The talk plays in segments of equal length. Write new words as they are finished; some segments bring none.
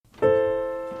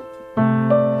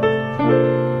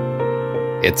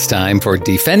It's time for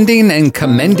Defending and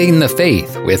Commending the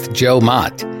Faith with Joe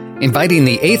Mott, inviting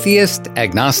the atheist,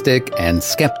 agnostic, and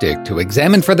skeptic to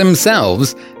examine for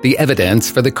themselves the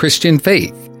evidence for the Christian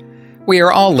faith. We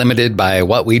are all limited by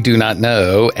what we do not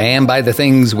know and by the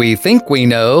things we think we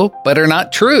know but are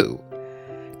not true.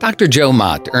 Dr. Joe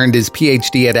Mott earned his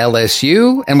PhD at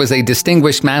LSU and was a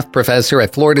distinguished math professor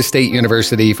at Florida State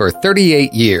University for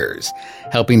 38 years,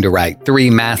 helping to write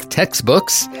 3 math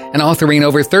textbooks and authoring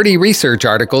over 30 research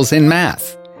articles in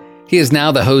math. He is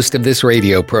now the host of this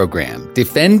radio program,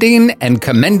 Defending and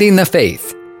Commending the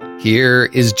Faith.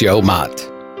 Here is Joe Mott.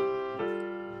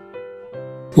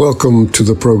 Welcome to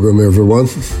the program, everyone.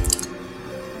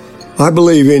 I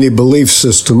believe any belief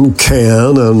system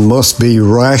can and must be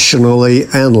rationally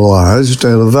analyzed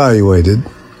and evaluated.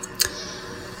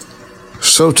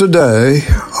 So today,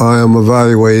 I am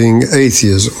evaluating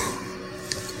atheism.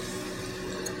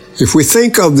 If we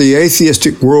think of the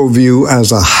atheistic worldview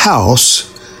as a house,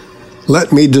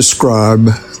 let me describe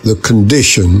the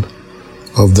condition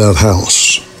of that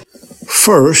house.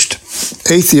 First,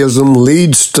 atheism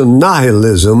leads to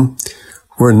nihilism,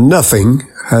 where nothing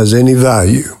has any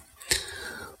value.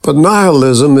 But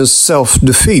nihilism is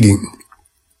self-defeating.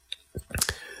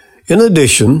 In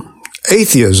addition,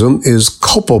 atheism is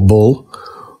culpable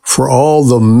for all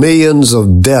the millions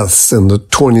of deaths in the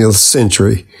 20th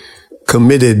century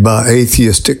committed by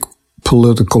atheistic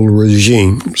political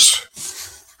regimes.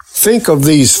 Think of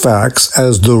these facts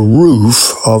as the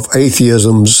roof of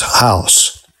atheism's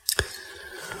house.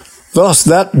 Thus,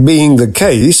 that being the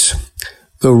case,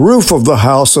 the roof of the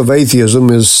house of atheism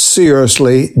is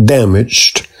seriously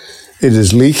damaged. It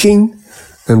is leaking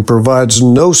and provides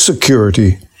no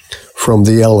security from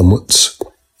the elements.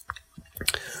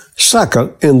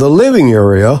 Second, in the living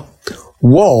area,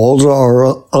 walls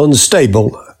are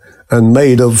unstable and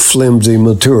made of flimsy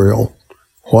material.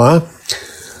 Why?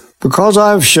 Because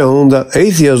I've shown that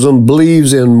atheism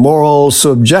believes in moral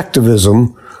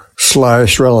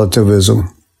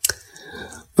subjectivism/relativism.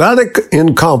 That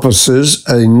encompasses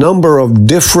a number of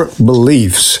different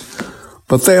beliefs,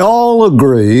 but they all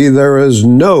agree there is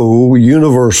no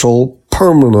universal,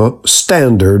 permanent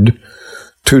standard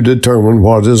to determine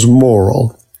what is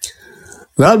moral.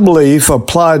 That belief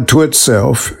applied to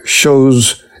itself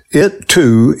shows it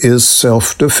too is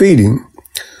self-defeating.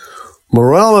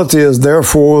 Morality is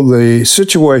therefore the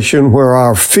situation where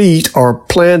our feet are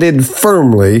planted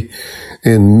firmly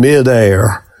in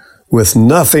midair, with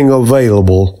nothing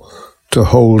available to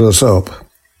hold us up.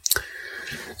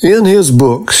 In his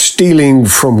book, Stealing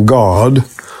from God,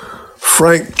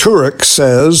 Frank Turek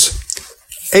says,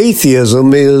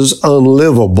 atheism is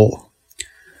unlivable.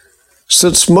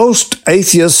 Since most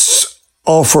atheists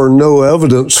offer no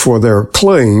evidence for their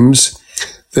claims,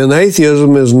 then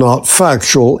atheism is not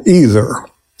factual either.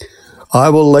 I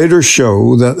will later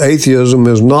show that atheism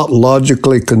is not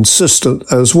logically consistent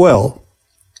as well.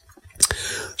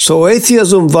 So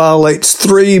atheism violates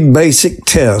 3 basic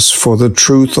tests for the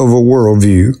truth of a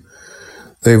worldview.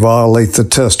 They violate the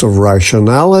test of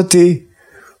rationality,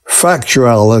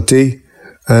 factuality,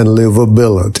 and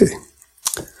livability.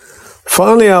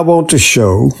 Finally, I want to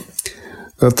show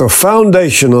that the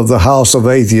foundation of the house of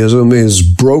atheism is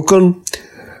broken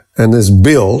and is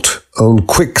built on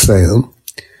quicksand.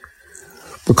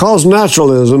 Because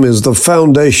naturalism is the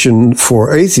foundation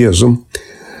for atheism,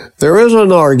 there is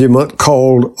an argument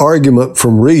called argument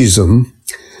from reason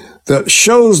that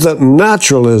shows that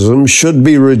naturalism should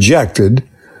be rejected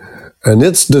and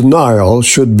its denial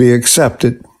should be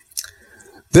accepted.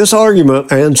 This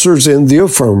argument answers in the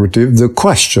affirmative the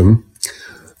question,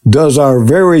 does our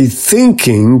very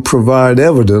thinking provide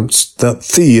evidence that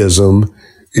theism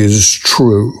is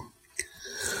true?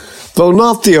 Though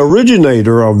not the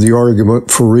originator of the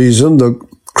argument for reason, the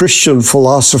Christian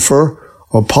philosopher,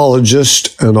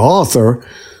 apologist, and author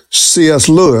C.S.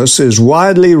 Lewis is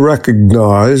widely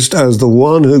recognized as the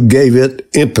one who gave it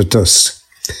impetus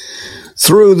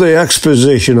through the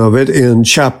exposition of it in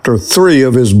Chapter 3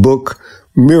 of his book,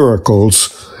 Miracles,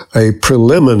 a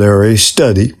Preliminary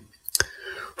Study.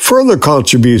 Further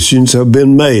contributions have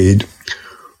been made,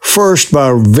 first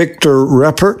by Victor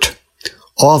Reppert,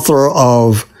 author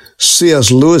of C.S.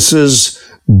 Lewis's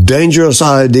Dangerous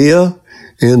Idea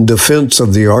in Defense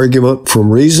of the Argument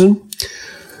from Reason,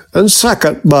 and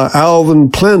second by Alvin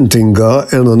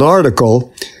Plantinga in an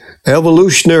article,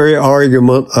 Evolutionary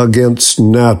Argument Against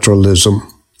Naturalism.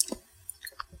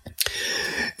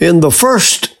 In the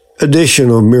first edition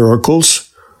of Miracles,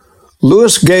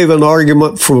 Lewis gave an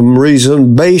argument from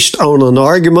reason based on an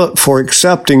argument for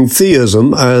accepting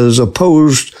theism as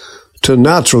opposed to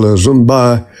naturalism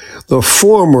by the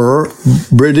former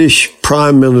British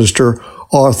Prime Minister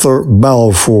Arthur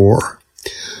Balfour.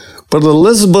 But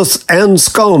Elizabeth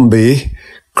Anscombe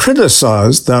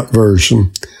criticized that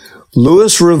version.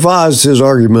 Lewis revised his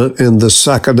argument in the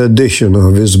second edition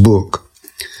of his book.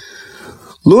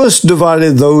 Lewis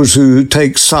divided those who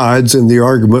take sides in the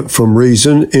argument from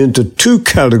reason into two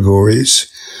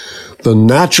categories, the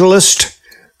naturalist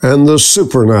and the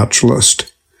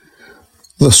supernaturalist.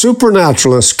 The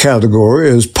supernaturalist category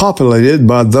is populated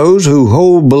by those who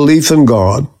hold belief in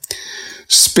God.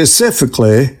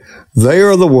 Specifically, they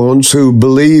are the ones who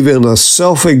believe in a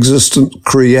self-existent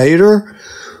creator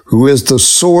who is the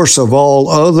source of all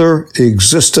other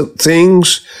existent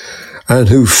things and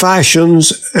who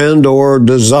fashions and or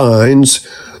designs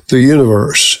the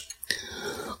universe.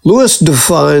 Lewis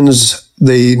defines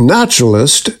the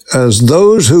naturalist as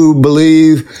those who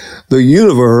believe the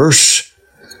universe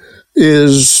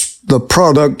is the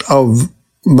product of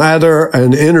matter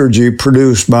and energy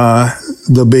produced by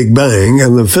the Big Bang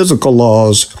and the physical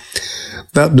laws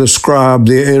that describe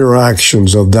the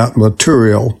interactions of that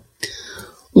material.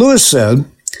 Lewis said,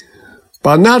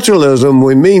 by naturalism,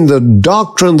 we mean the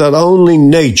doctrine that only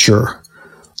nature,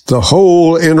 the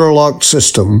whole interlocked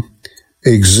system,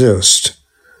 exists.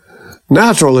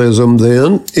 Naturalism,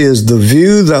 then, is the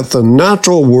view that the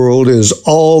natural world is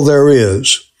all there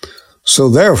is. So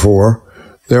therefore,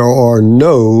 there are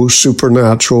no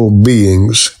supernatural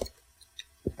beings.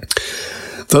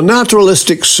 The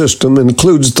naturalistic system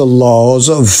includes the laws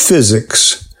of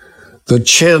physics, the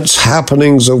chance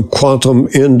happenings of quantum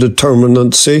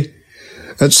indeterminacy,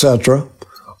 etc.,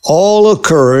 all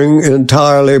occurring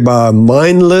entirely by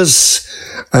mindless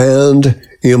and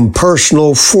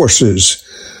impersonal forces,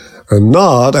 and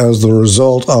not as the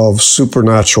result of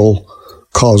supernatural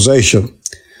causation.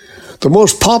 The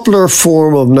most popular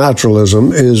form of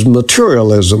naturalism is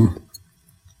materialism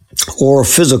or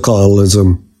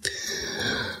physicalism.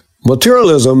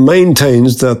 Materialism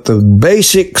maintains that the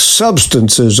basic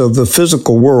substances of the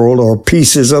physical world are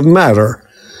pieces of matter,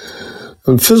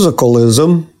 and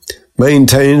physicalism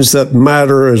maintains that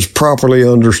matter is properly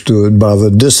understood by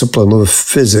the discipline of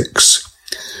physics.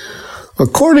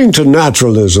 According to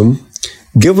naturalism,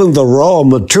 given the raw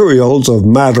materials of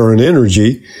matter and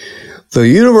energy, the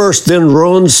universe then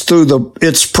runs through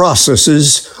its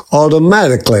processes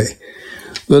automatically.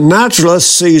 The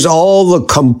naturalist sees all the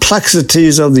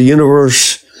complexities of the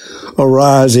universe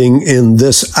arising in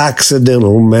this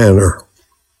accidental manner.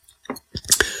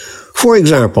 For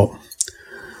example,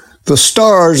 the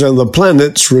stars and the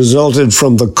planets resulted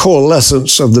from the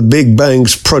coalescence of the Big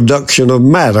Bang's production of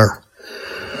matter.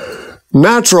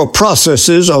 Natural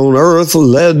processes on Earth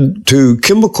led to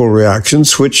chemical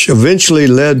reactions, which eventually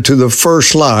led to the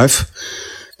first life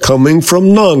coming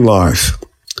from non-life.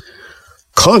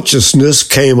 Consciousness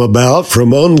came about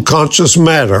from unconscious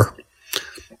matter.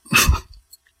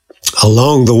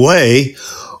 Along the way,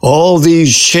 all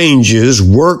these changes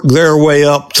worked their way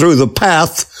up through the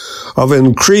path of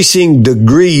increasing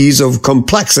degrees of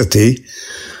complexity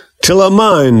till a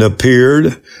mind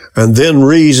appeared, and then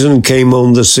reason came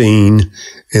on the scene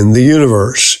in the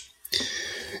universe.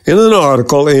 In an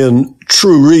article in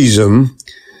True Reason,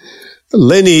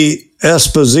 Lenny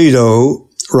Esposito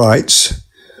writes,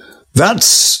 "That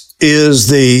is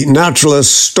the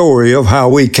naturalist story of how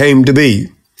we came to be,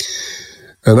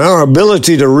 and our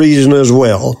ability to reason as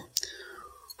well.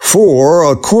 For,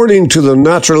 according to the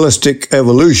naturalistic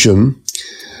evolution,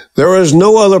 there is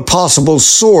no other possible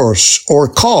source or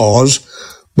cause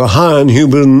behind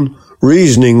human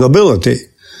reasoning ability.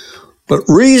 But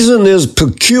reason is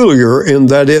peculiar in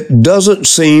that it doesn't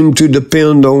seem to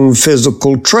depend on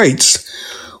physical traits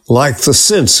like the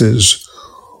senses,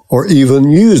 or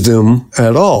even use them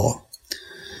at all."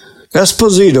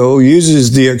 Esposito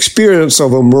uses the experience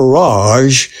of a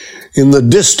mirage in the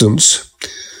distance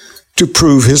to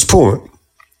prove his point.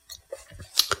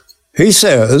 He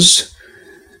says,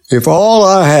 "If all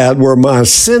I had were my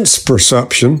sense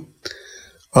perception,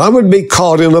 I would be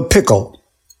caught in a pickle.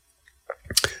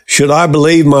 Should I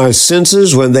believe my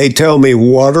senses when they tell me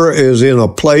water is in a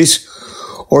place,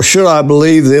 or should I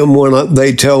believe them when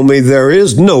they tell me there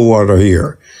is no water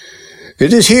here?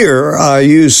 It is here I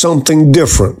use something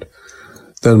different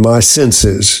than my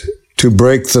senses. To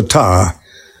break the tie,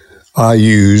 I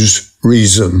use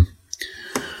reason."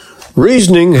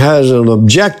 Reasoning has an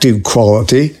objective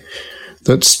quality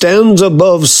that stands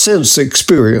above sense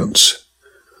experience.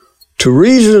 To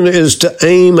reason is to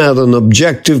aim at an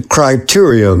objective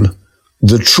criterion,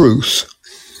 the truth.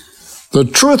 The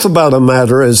truth about a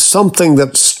matter is something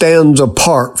that stands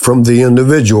apart from the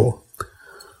individual,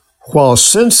 while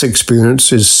sense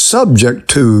experience is subject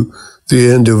to the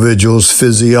individual's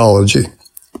physiology.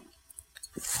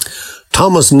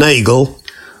 Thomas Nagel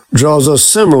draws a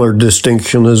similar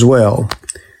distinction as well.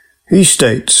 He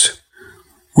states,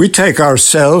 "We take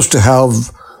ourselves to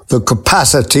have the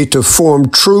capacity to form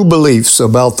true beliefs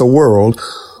about the world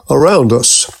around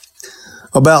us,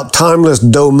 about timeless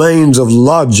domains of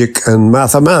logic and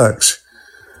mathematics,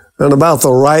 and about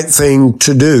the right thing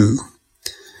to do.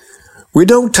 We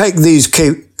don't take these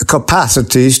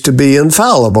capacities to be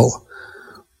infallible,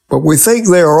 but we think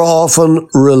they are often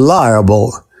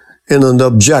reliable in an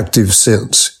objective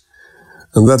sense,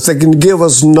 and that they can give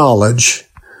us knowledge.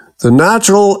 The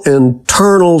natural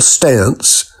internal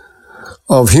stance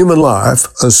of human life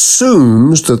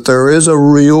assumes that there is a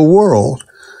real world,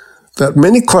 that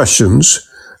many questions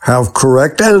have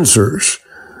correct answers,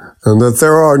 and that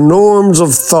there are norms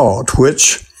of thought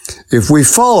which, if we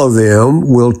follow them,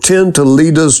 will tend to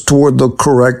lead us toward the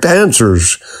correct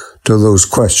answers to those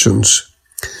questions.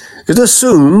 It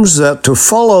assumes that to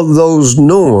follow those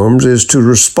norms is to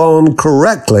respond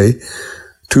correctly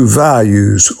to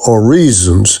values or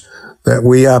reasons that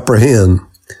we apprehend.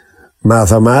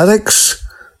 Mathematics,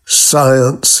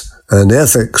 science, and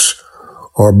ethics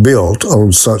are built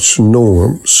on such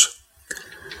norms.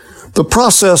 The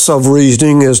process of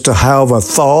reasoning is to have a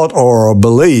thought or a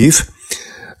belief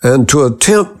and to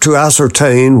attempt to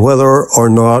ascertain whether or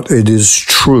not it is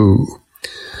true.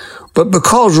 But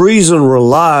because reason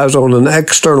relies on an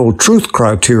external truth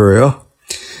criteria,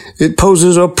 it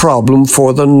poses a problem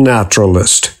for the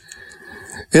naturalist.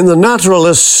 In the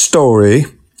naturalist story,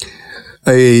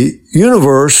 a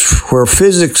universe where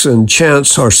physics and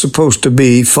chance are supposed to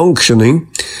be functioning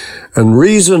and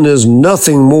reason is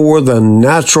nothing more than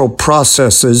natural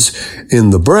processes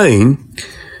in the brain,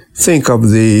 think of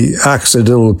the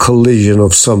accidental collision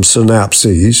of some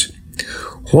synapses,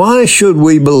 why should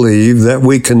we believe that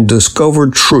we can discover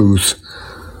truth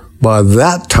by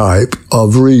that type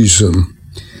of reason?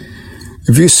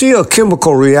 If you see a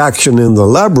chemical reaction in the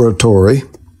laboratory,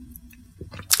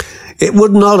 it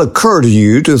would not occur to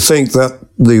you to think that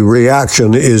the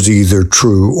reaction is either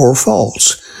true or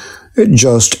false. It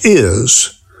just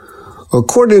is.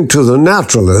 According to the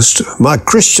naturalist, my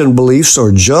Christian beliefs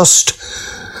are just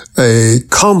a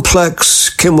complex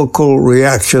chemical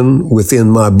reaction within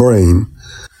my brain.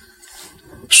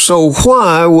 So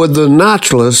why would the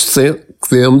naturalist think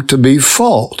them to be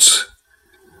false?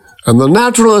 And the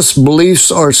naturalist's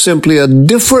beliefs are simply a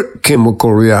different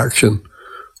chemical reaction.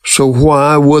 So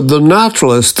why would the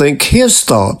naturalist think his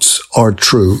thoughts are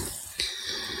true?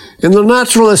 In the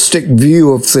naturalistic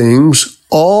view of things,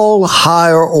 all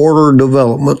higher order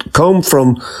development come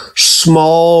from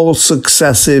small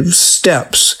successive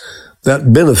steps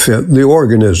that benefit the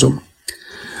organism.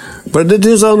 But it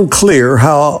is unclear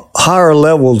how higher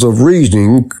levels of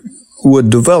reasoning would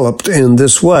develop in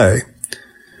this way.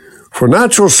 For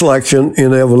natural selection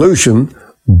in evolution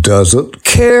doesn't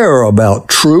care about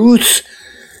truth.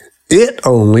 It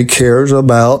only cares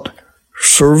about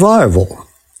survival.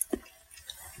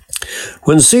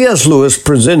 When C.S. Lewis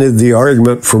presented the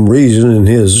argument from reason in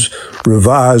his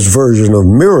revised version of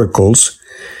Miracles,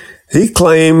 he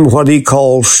claimed what he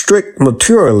called strict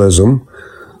materialism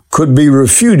could be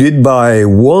refuted by a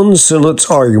one-sentence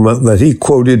argument that he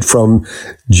quoted from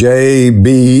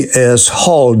J.B.S.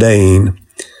 Haldane.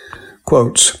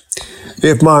 Quotes,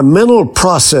 "If my mental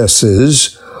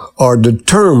processes are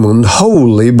determined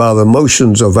wholly by the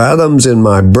motions of atoms in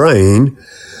my brain,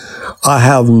 I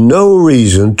have no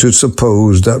reason to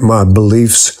suppose that my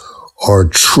beliefs are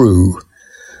true,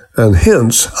 and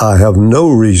hence I have no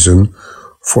reason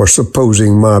for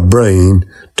supposing my brain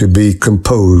to be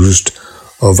composed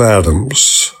of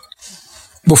atoms."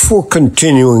 Before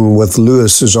continuing with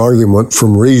Lewis's argument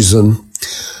from reason,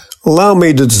 allow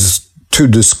me to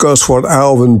discuss what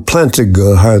Alvin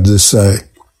Plantinga had to say.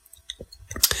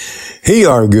 He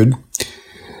argued,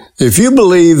 if you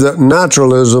believe that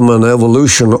naturalism and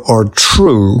evolution are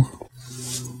true,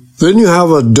 then you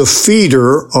have a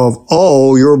defeater of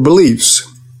all your beliefs.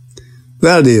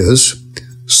 That is,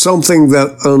 something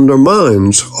that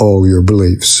undermines all your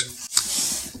beliefs.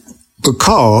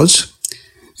 Because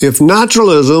if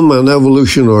naturalism and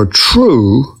evolution are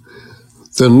true,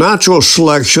 then natural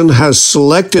selection has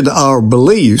selected our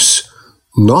beliefs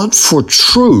not for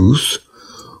truth,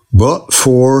 but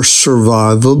for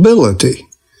survivability.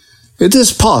 It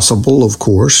is possible, of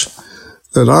course,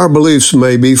 that our beliefs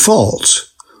may be false,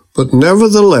 but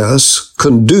nevertheless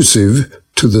conducive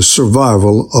to the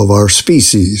survival of our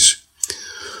species.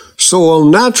 So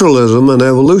on naturalism and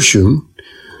evolution,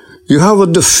 you have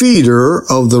a defeater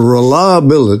of the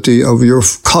reliability of your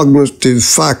cognitive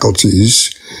faculties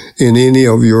in any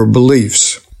of your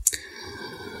beliefs.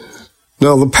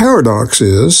 Now, the paradox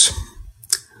is,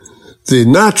 the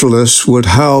naturalist would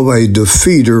have a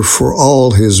defeater for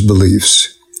all his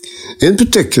beliefs. In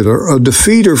particular, a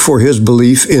defeater for his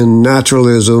belief in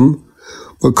naturalism,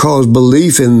 because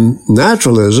belief in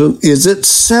naturalism is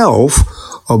itself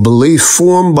a belief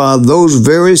formed by those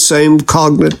very same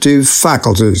cognitive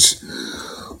faculties.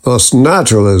 Thus,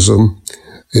 naturalism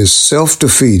is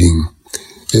self-defeating.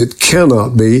 It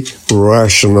cannot be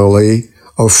rationally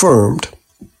affirmed.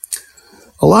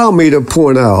 Allow me to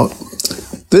point out,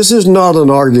 this is not an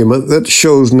argument that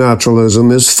shows naturalism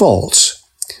is false.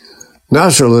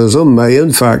 Naturalism may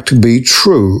in fact be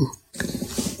true,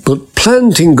 but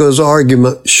Plantinga's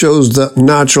argument shows that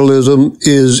naturalism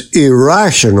is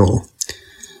irrational.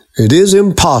 It is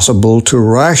impossible to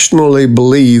rationally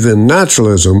believe in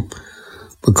naturalism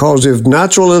because if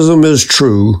naturalism is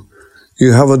true,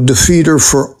 you have a defeater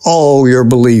for all your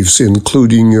beliefs,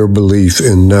 including your belief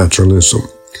in naturalism.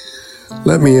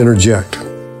 Let me interject.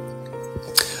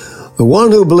 The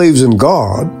one who believes in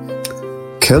God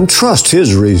can trust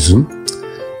his reason,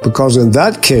 because in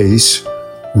that case,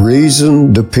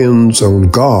 reason depends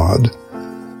on God,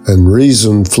 and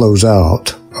reason flows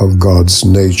out of God's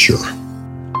nature.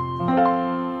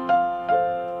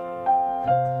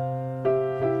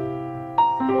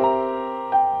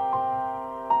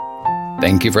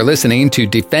 Thank you for listening to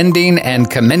Defending and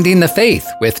Commending the Faith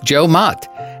with Joe Mott,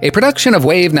 a production of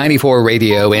Wave 94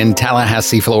 Radio in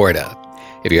Tallahassee, Florida.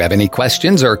 If you have any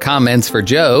questions or comments for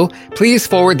Joe, please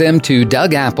forward them to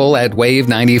Doug Apple at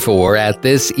Wave94 at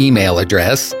this email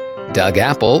address,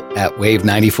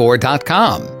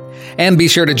 dougapple@wave94.com. And be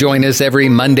sure to join us every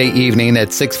Monday evening at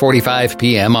 6:45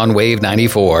 p.m. on Wave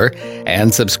 94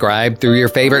 and subscribe through your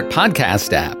favorite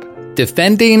podcast app.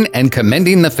 Defending and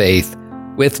Commending the Faith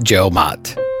with Joe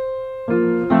Mott.